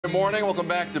Good morning. Welcome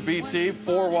back to BT.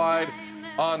 4 wide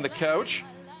on the couch.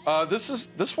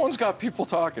 This one's got people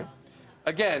talking.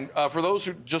 Again, for those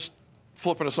who just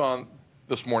flipping us on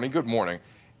this morning, good morning.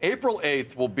 April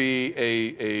 8th will be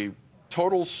a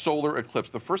total solar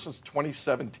eclipse. The first since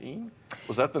 2017.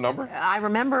 Was that the number? I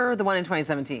remember the one in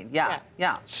 2017.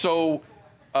 Yeah. So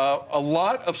a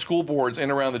lot of school boards in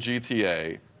and around the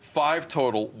GTA, 5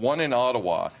 total, 1 in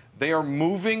Ottawa, they are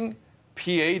moving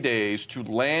PA days to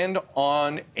land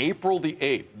on April the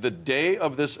 8th, the day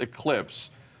of this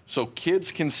eclipse, so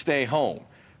kids can stay home.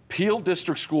 Peel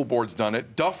District School Board's done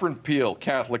it, Dufferin Peel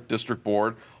Catholic District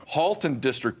Board, Halton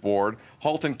District Board,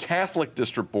 Halton Catholic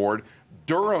District Board,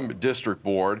 Durham District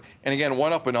Board, and again,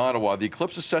 one up in Ottawa. The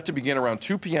eclipse is set to begin around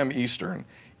 2 p.m. Eastern.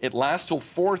 It lasts till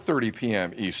 4:30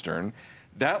 p.m. Eastern.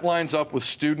 That lines up with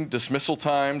student dismissal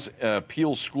times.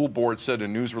 Peel School Board said in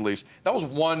a news release that was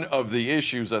one of the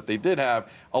issues that they did have.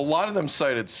 A lot of them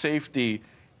cited safety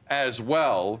as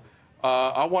well.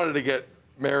 I wanted to get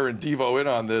Mayor and Devo in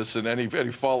on this and any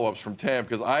follow-ups from Tam,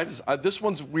 because this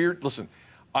one's weird. Listen,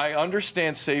 I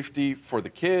understand safety for the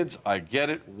kids. I get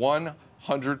it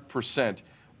 100%.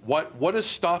 What is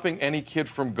stopping any kid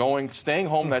from staying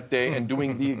home that day and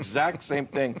doing the exact same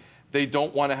thing they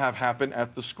don't want to have happen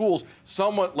at the schools?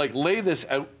 Someone, lay this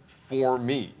out for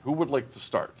me. Who would like to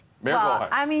start? Mayor, go ahead.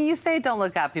 I mean, you say don't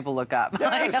look up, people look up.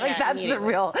 Yes.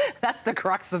 That's the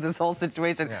crux of this whole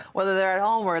situation. Yeah. Whether they're at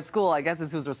home or at school, I guess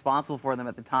it's who's responsible for them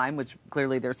at the time, which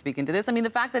clearly they're speaking to this. I mean, the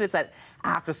fact that it's at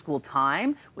after school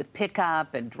time with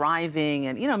pickup and driving,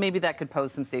 and, maybe that could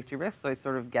pose some safety risks, so I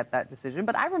sort of get that decision.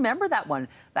 But I remember that one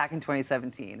back in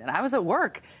 2017, and I was at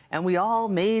work, and we all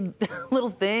made little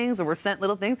things, or were sent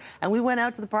little things, and we went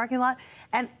out to the parking lot,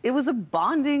 and it was a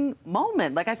bonding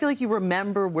moment. I feel like you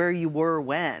remember where you were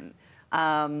when.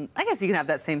 I guess you can have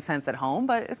that same sense at home,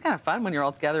 but it's kind of fun when you're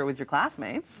all together with your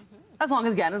classmates. As long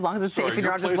as it's safe and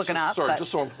you're not just looking up. Sorry,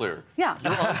 just so I'm clear. Yeah.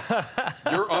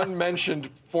 Your unmentioned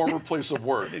former place of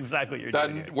work. Exactly what you're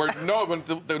doing. Where no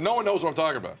one knows what I'm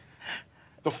talking about.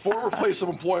 The former place of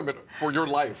employment for your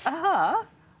life.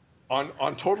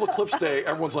 On total eclipse day,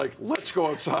 everyone's like, let's go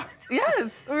outside.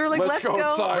 Yes. We were like, let's go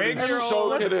outside and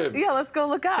soak it in. Yeah, let's go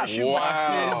look up.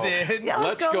 Wow. Yeah,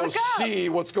 let's go see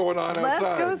what's going on outside.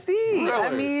 Let's go see. Really? I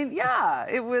mean, yeah,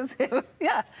 it was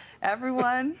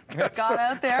everyone got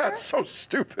out there. That's so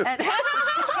stupid.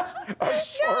 I'm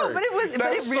sorry. Yeah, but it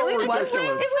really was. It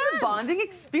was a bonding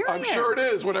experience. I'm sure it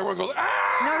is when everyone goes,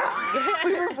 ah!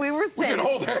 No, we were safe. We can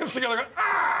hold hands together and go,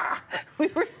 ah! We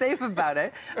were safe about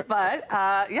it. But,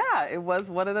 yeah, it was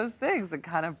one of those things that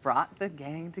kind of brought the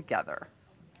gang together.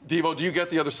 Devo, do you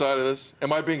get the other side of this?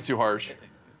 Am I being too harsh?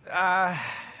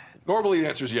 Normally the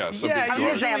answer is yes. Yeah, I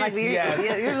was going to say,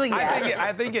 yes. Usually yes.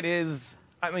 I think it is.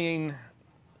 I mean,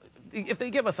 if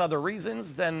they give us other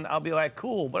reasons, then I'll be like,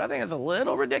 cool. But I think it's a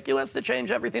little ridiculous to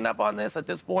change everything up on this at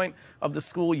this point of the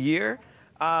school year.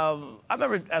 I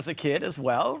remember as a kid as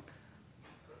well.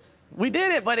 We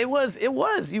did it, but it was.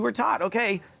 You were taught,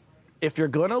 okay, if you're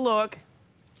going to look,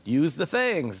 use the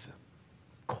things.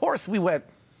 Of course we went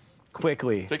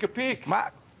quickly. Take a peek.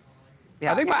 I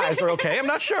think my eyes are okay. I'm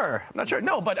not sure.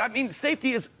 No, but I mean,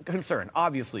 safety is a concern,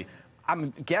 obviously.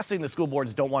 I'm guessing the school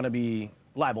boards don't want to be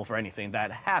liable for anything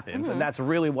that happens, and that's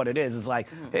really what it is. It's like,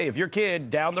 hey, if your kid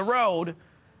down the road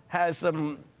has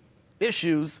some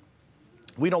issues,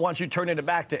 we don't want you turning it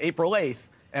back to April 8th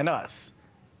and us.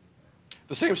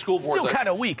 The same school boards still kind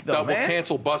of weak, though, that will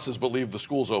cancel buses but leave the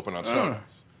schools open on Saturdays.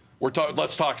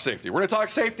 Let's talk safety. We're going to talk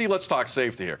safety. Let's talk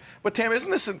safety here. But Tam,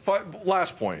 isn't this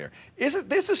last point here? Isn't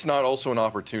this not also an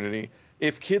opportunity,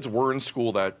 if kids were in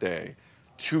school that day,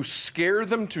 to scare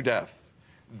them to death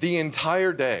the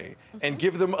entire day and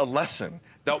give them a lesson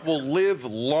that will live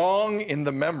long in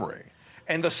the memory?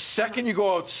 And the second you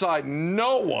go outside,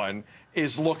 no one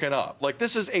is looking up.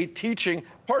 This is a teaching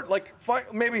part,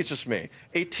 maybe it's just me.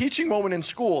 A teaching moment in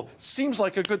school seems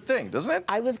like a good thing, doesn't it?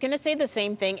 I was going to say the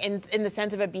same thing in the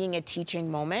sense of it being a teaching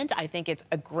moment. I think it's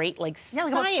a great,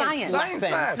 science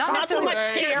lesson. Not so much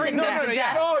scaring them to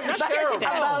death. No, you're scared.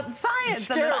 About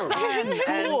science and science.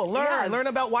 Cool. Learn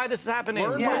about why this is happening.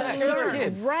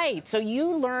 Kids. Right. So you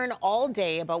learn all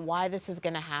day about why this is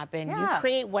going to happen. You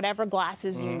create whatever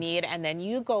glasses you need, and then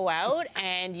you go out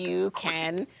and you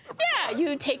can,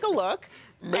 you take a look.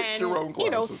 Make your own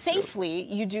glasses, safely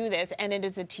you do this, and it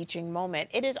is a teaching moment.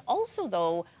 It is also,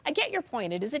 though, I get your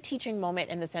point, it is a teaching moment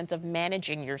in the sense of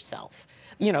managing yourself.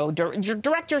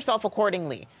 Direct yourself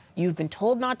accordingly. You've been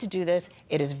told not to do this.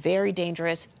 It is very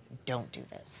dangerous. Don't do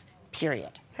this,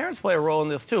 period. Parents play a role in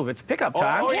this, too. If it's pickup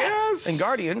time, yes. and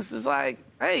guardians is like,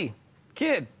 hey,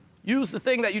 kid, use the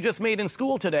thing that you just made in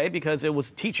school today because it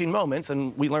was teaching moments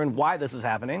and we learned why this is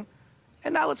happening.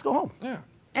 And now let's go home. Yeah.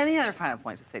 And the other final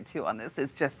point to say, too, on this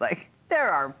is just like, there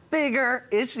are bigger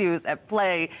issues at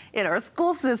play in our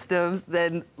school systems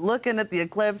than looking at the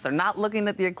eclipse or not looking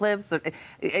at the eclipse.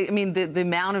 I mean, the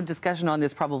amount of discussion on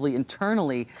this probably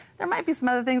internally, there might be some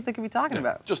other things they could be talking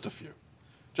about. Just a few.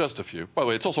 Just a few. By the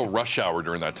way, it's also rush hour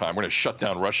during that time. We're going to shut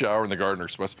down rush hour in the Gardner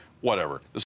Express. Whatever.